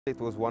It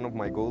was one of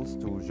my goals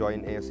to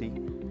join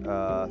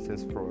AUC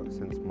since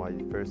my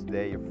first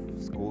day of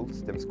school,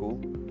 STEM school.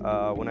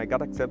 When I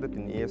got accepted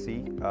in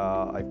AUC,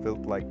 I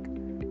felt like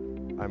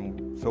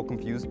I'm so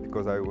confused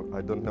because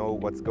I don't know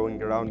what's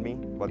going around me.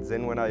 But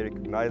then when I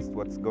recognized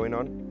what's going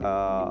on,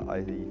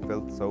 I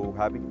felt so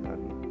happy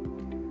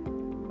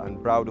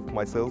and proud of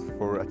myself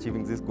for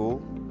achieving this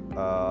goal.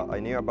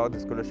 I knew about the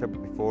scholarship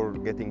before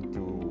getting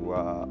to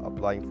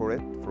applying for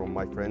it from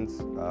my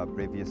friends,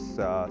 previous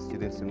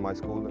students in my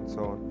school and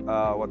so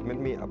on. What made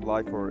me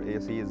apply for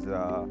AUC is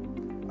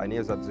I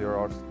knew that there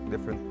are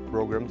different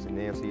programs in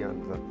AUC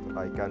and that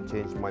I can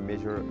change my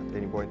major at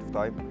any point of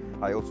time.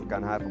 I also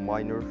can have a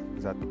minor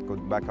that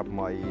could back up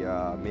my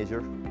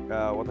major.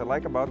 What I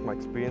like about my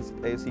experience at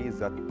AUC is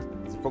that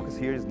the focus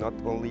here is not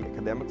only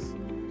academics,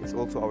 it's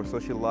also our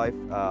social life,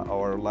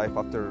 our life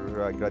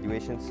after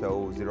graduation,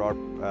 so there are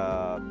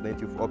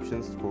plenty of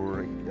options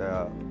for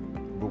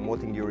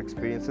promoting your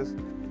experiences.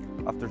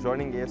 After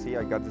joining AUC,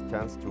 I got the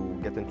chance to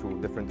get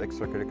into different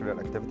extracurricular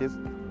activities.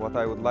 What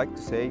I would like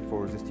to say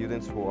for the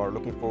students who are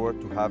looking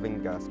forward to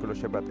having a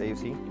scholarship at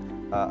AUC,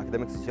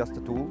 academics is just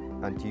a tool,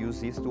 and to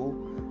use this tool,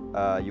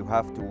 you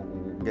have to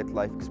get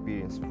life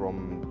experience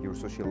from your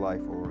social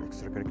life or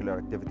extracurricular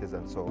activities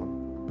and so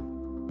on.